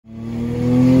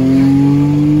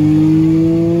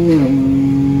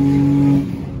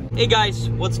Hey guys,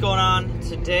 what's going on?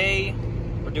 Today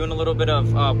we're doing a little bit of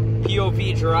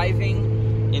POV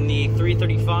driving in the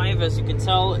 335. As you can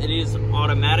tell, it is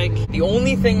automatic. The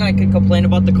only thing I could complain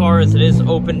about the car is it is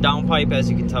open downpipe. As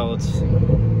you can tell, it's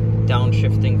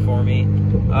downshifting for me.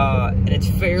 And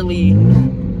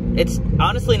it's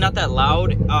honestly not that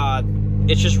loud.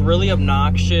 It's just really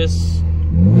obnoxious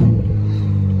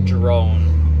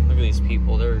drone. Look at these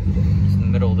people, they're just in the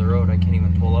middle of the road. I can't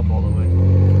even pull up all the way.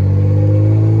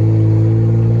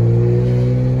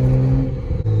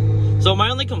 So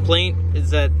my only complaint is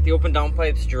that the open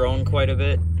downpipes drone quite a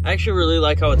bit. I actually really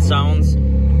like how it sounds,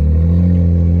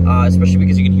 especially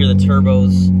because you can hear the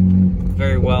turbos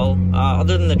very well.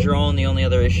 Other than the drone, the only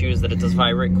other issue is that it does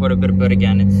vibrate quite a bit, but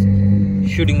again,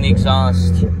 it's shooting the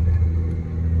exhaust.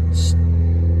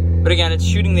 But again, it's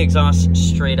shooting the exhaust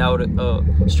straight out,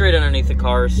 straight underneath the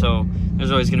car, so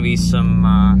there's always gonna be some,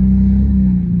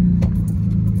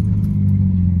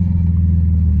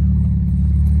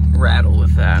 rattle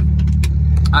with that.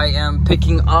 I am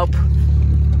picking up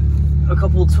a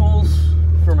couple of tools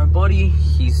for my buddy.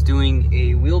 He's doing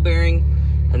a wheel bearing,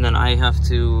 and then I have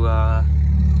to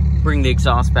bring the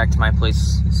exhaust back to my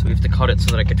place. So we have to cut it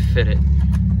so that I could fit it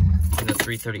in the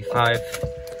 335.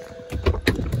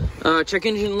 Check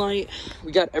engine light.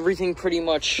 We got everything pretty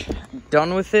much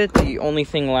done with it. The only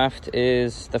thing left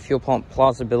is the fuel pump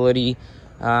plausibility.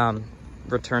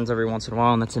 Returns every once in a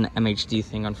while, and that's an MHD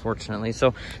thing, unfortunately.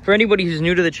 So for anybody who's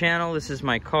new to the channel, this is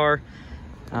my car.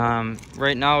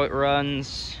 Right now it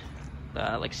runs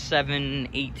like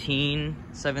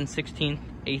 7:16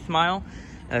 eighth mile.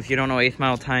 If you don't know eighth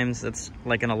mile times, that's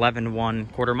like an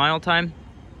 11:1 quarter mile time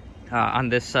on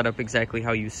this setup, exactly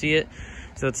how you see it.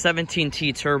 So it's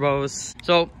 17T turbos.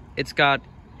 So it's got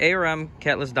ARM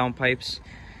catless downpipes,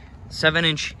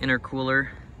 7-inch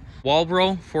intercooler,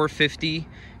 Walbro 450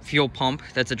 fuel pump.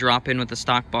 That's a drop-in with a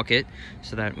stock bucket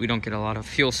so that we don't get a lot of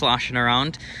fuel sloshing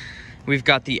around. We've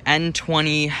got the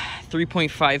N20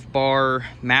 3.5 bar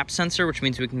map sensor, which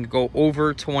means we can go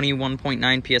over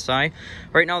 21.9 psi.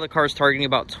 Right now the car is targeting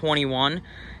about 21.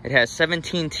 It has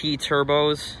 17T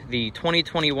turbos, the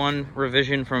 2021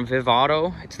 revision from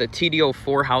Vivado. It's the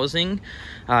TD04 housing,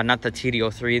 not the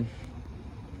TD03.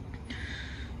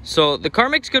 So the car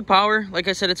makes good power. Like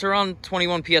I said, it's around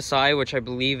 21 psi, which I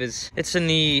believe it's in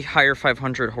the higher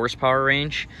 500 horsepower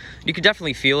range. You can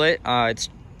definitely feel it. I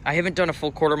haven't done a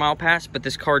full quarter mile pass, but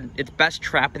this car, its best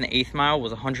trap in the eighth mile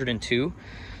was 102.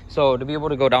 So to be able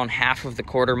to go down half of the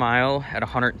quarter mile at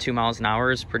 102 miles an hour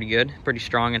is pretty good, pretty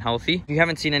strong and healthy. If you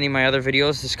haven't seen any of my other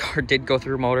videos, this car did go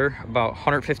through motor about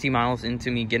 150 miles into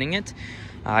me getting it.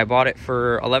 I bought it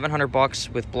for 1,100 bucks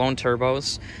with blown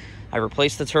turbos. I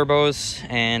replaced the turbos,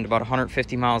 and about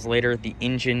 150 miles later, the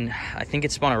engine, I think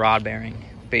it spun a rod bearing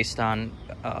based on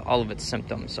all of its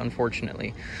symptoms,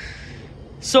 unfortunately.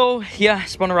 So yeah,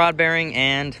 spun a rod bearing,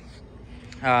 and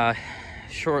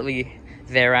shortly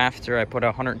thereafter, I put a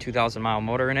 102,000 mile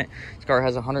motor in it. This car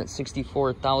has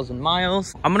 164,000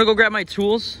 miles. I'm gonna go grab my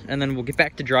tools, and then we'll get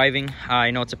back to driving.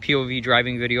 I know it's a POV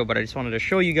driving video, but I just wanted to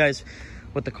show you guys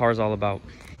what the car is all about.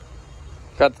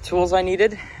 Got the tools I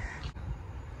needed.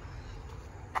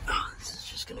 This is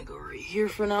just gonna go right here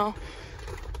for now.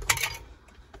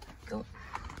 Go.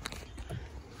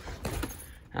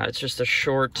 It's just a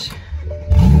short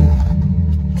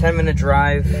 10-minute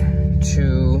drive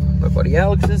to my buddy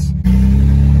Alex's.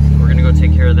 We're gonna go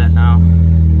take care of that now.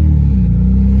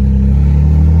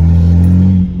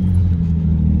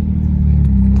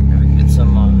 Get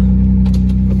some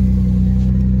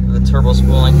of the turbo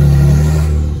spooling.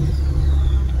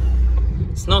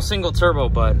 It's no single turbo,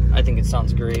 but I think it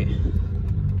sounds great.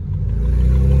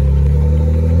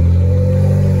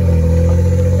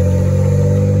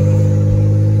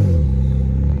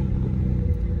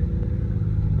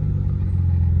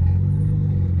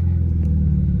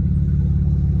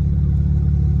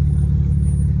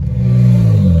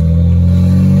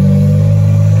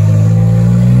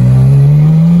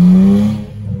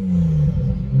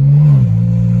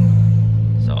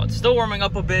 So it's still warming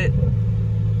up a bit.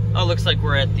 Oh, looks like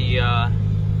we're at the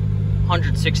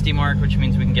 160 mark, which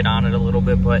means we can get on it a little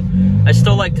bit, but I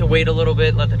still like to wait a little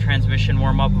bit, let the transmission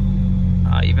warm up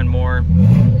even more.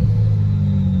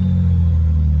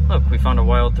 Look, we found a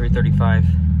wild 335.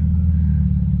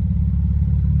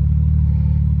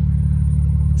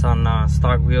 It's on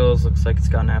stock wheels. Looks like it's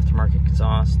got an aftermarket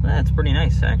exhaust. It's pretty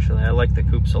nice, actually. I like the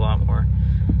coupes a lot more.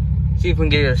 See if we can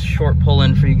get a short pull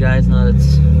in for you guys now that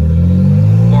it's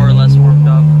more or less warmed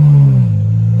up.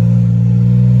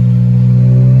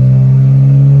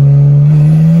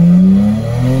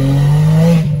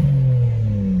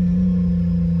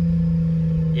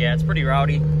 Yeah, it's pretty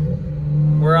rowdy.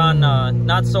 We're on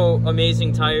not so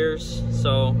amazing tires,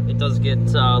 so it does get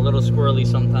a little squirrely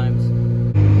sometimes.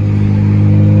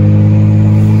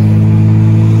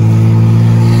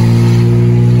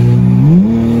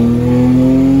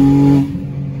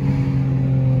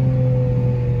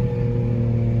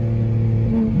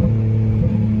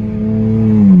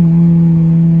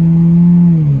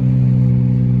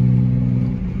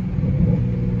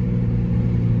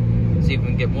 See if we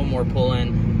can get one more pull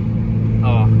in.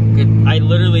 Oh, good. I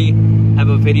literally have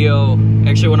a video,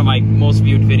 actually one of my most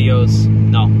viewed videos,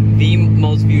 no, the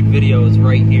most viewed videos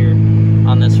right here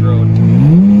on this road.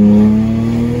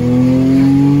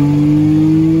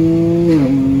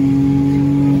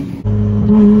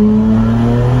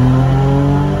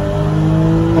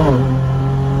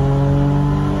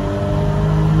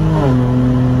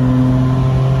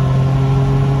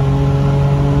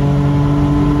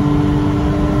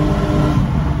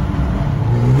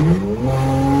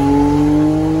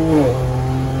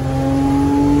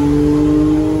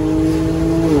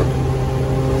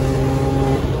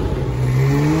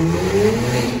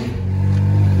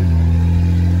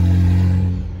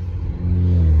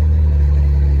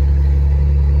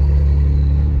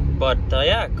 But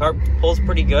yeah, car pulls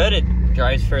pretty good. It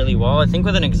drives fairly well. I think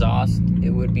with an exhaust, it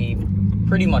would be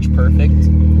pretty much perfect. You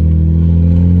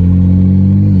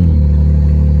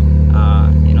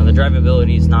know, the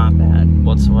drivability is not bad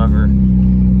whatsoever.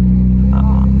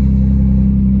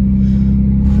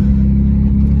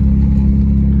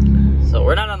 So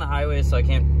we're not on the highway, so I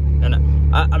can't, and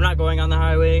I'm not going on the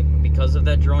highway because of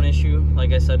that drone issue.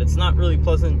 Like I said, it's not really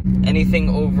pleasant. Anything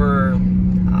over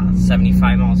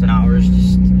 75 miles an hour is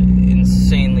just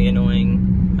insanely annoying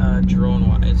drone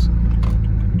wise.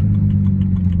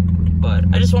 But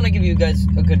I just want to give you guys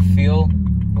a good feel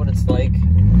what it's like,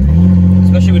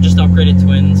 especially with just upgraded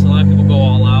twins. A lot of people go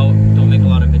all out, don't make a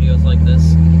lot of videos like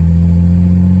this.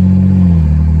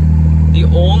 The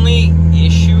only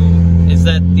issue is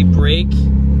that the brake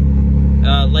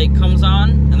light comes on,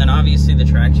 and then obviously the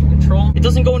traction control. It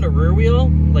doesn't go into rear wheel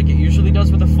like it usually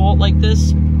does with a fault like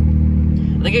this.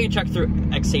 I think I can check through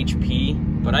XHP,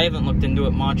 but I haven't looked into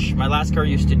it much. My last car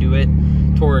used to do it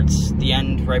towards the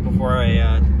end, right before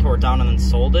I tore it down and then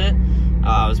sold it.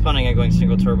 I was planning on going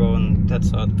single turbo, and that's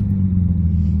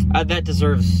that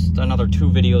deserves another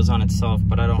 2 videos on itself,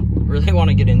 but I don't really want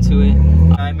to get into it.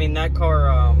 I mean, that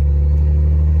car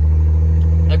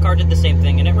did the same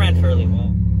thing, and it ran fairly well.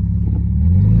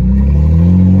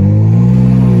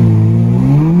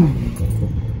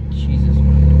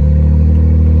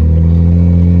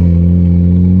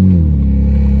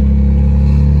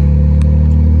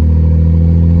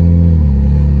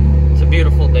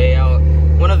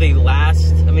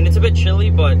 Chilly,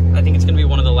 but I think it's gonna be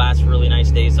one of the last really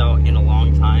nice days out in a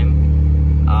long time,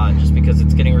 just because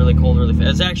it's getting really cold really fast.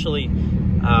 It's actually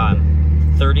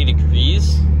 30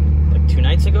 degrees like 2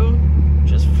 nights ago,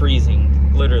 just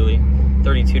freezing, literally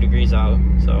 32 degrees out.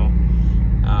 So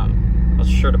I was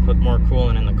sure to put more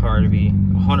coolant in the car to be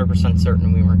 100%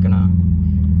 certain we weren't gonna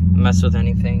mess with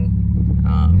anything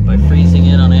by freezing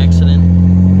it on accident.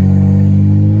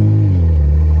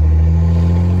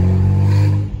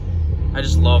 I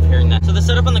just love hearing that. So the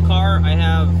setup on the car, I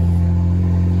have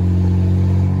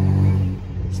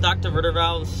stock diverter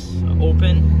valves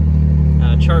open,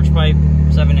 charge pipe,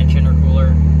 7-inch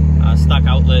intercooler, stock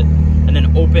outlet, and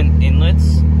then open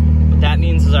inlets. What that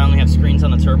means is I only have screens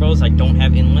on the turbos. I don't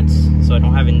have inlets, so I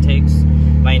don't have intakes.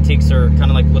 My intakes are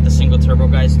kind of like what the single turbo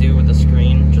guys do with the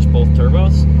screen, just both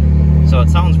turbos. So it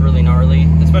sounds really gnarly,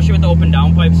 especially with the open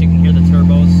downpipes. You can hear the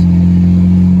turbos.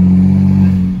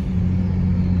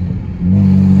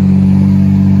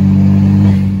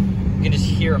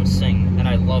 Hear them sing, and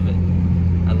I love it.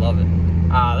 I love it.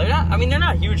 They're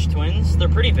not huge twins. They're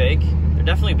pretty big. They're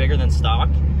definitely bigger than stock.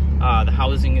 The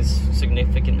housing is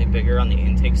significantly bigger on the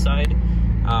intake side.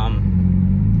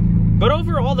 But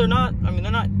overall, they're not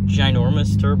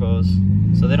ginormous turbos,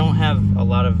 so they don't have a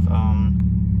lot of,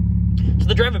 so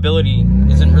the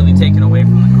drivability isn't really taken away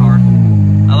from the car.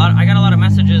 I got a lot of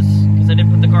messages, because I did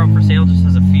put the car up for sale just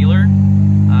as a feeler,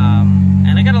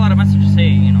 and I got a lot of messages, hey,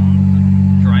 you know,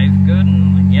 drive good, and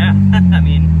I'm like, yeah. I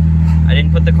mean, I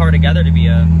didn't put the car together to be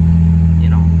a, you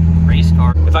know, race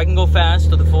car. If I can go fast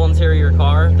with a full interior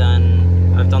car,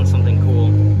 then I've done something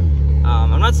cool.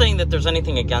 I'm not saying that there's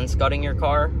anything against gutting your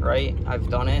car, right? I've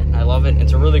done it, and I love it.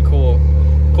 It's a really cool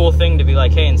thing to be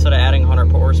like, hey, instead of adding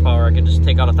 100 horsepower, I could just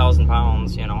take out 1,000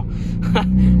 pounds, you know.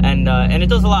 And it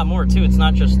does a lot more too. It's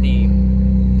not just the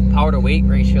power to weight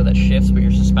ratio that shifts, but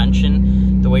your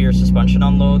suspension, the way your suspension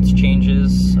unloads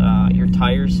changes, your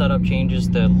tire setup changes,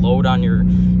 the load on your,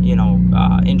 you know,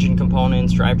 engine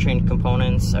components, drivetrain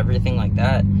components, everything like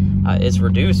that is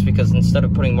reduced, because instead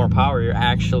of putting more power, you're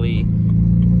actually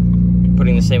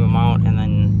putting the same amount and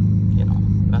then, you know,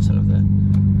 messing with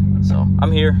it. So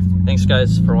I'm here. Thanks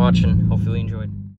guys for watching. Hopefully you enjoyed.